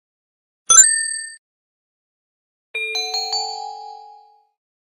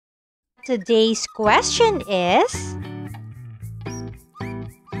Today's question is,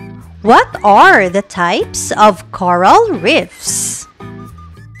 what are the types of coral reefs?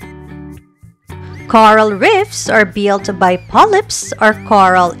 Coral reefs are built by polyps or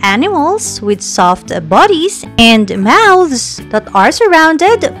coral animals with soft bodies and mouths that are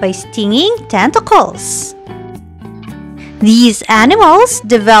surrounded by stinging tentacles. These animals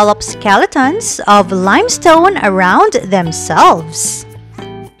develop skeletons of limestone around themselves.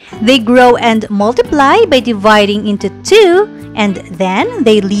 They grow and multiply by dividing into two, and then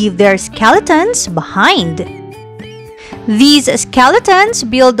they leave their skeletons behind. These skeletons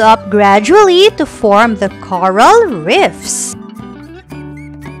build up gradually to form the coral reefs.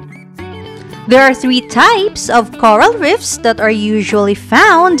 There are three types of coral reefs that are usually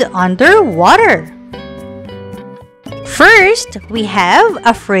found underwater. First, we have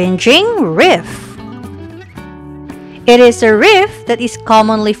a fringing reef. It is a reef that is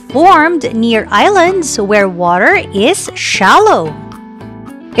commonly formed near islands where water is shallow.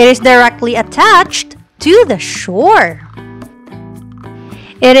 It is directly attached to the shore.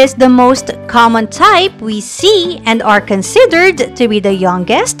 It is the most common type we see and are considered to be the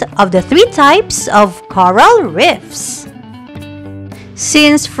youngest of the three types of coral reefs.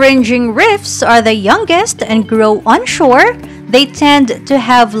 Since fringing reefs are the youngest and grow onshore, they tend to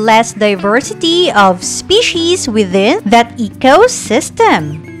have less diversity of species within that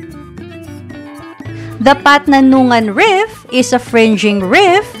ecosystem. The Patnanungan Reef is a fringing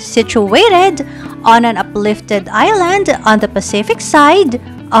reef situated on an uplifted island on the Pacific side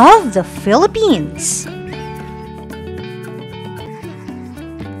of the Philippines.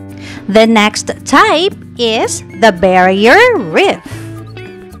 The next type is the barrier reef.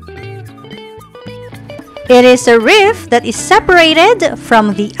 It is a reef that is separated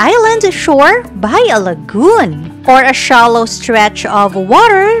from the island shore by a lagoon or a shallow stretch of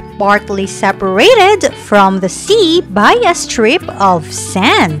water partly separated from the sea by a strip of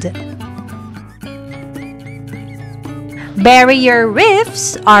sand. Barrier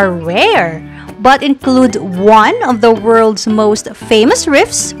reefs are rare, but include one of the world's most famous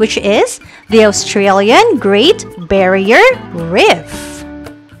reefs, which is the Australian Great Barrier Reef.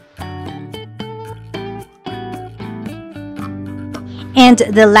 And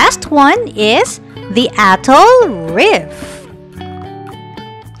the last one is the Atoll Reef.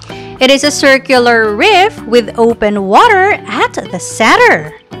 It is a circular reef with open water at the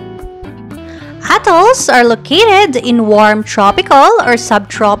center. Atolls are located in warm tropical or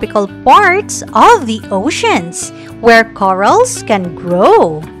subtropical parts of the oceans where corals can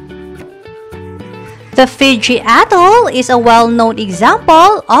grow. The Fiji Atoll is a well-known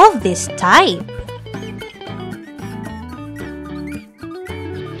example of this type.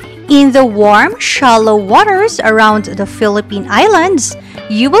 In the warm, shallow waters around the Philippine Islands,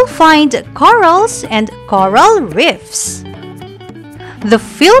 you will find corals and coral reefs. The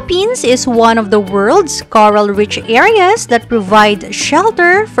Philippines is one of the world's coral-rich areas that provide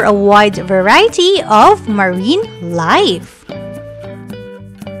shelter for a wide variety of marine life.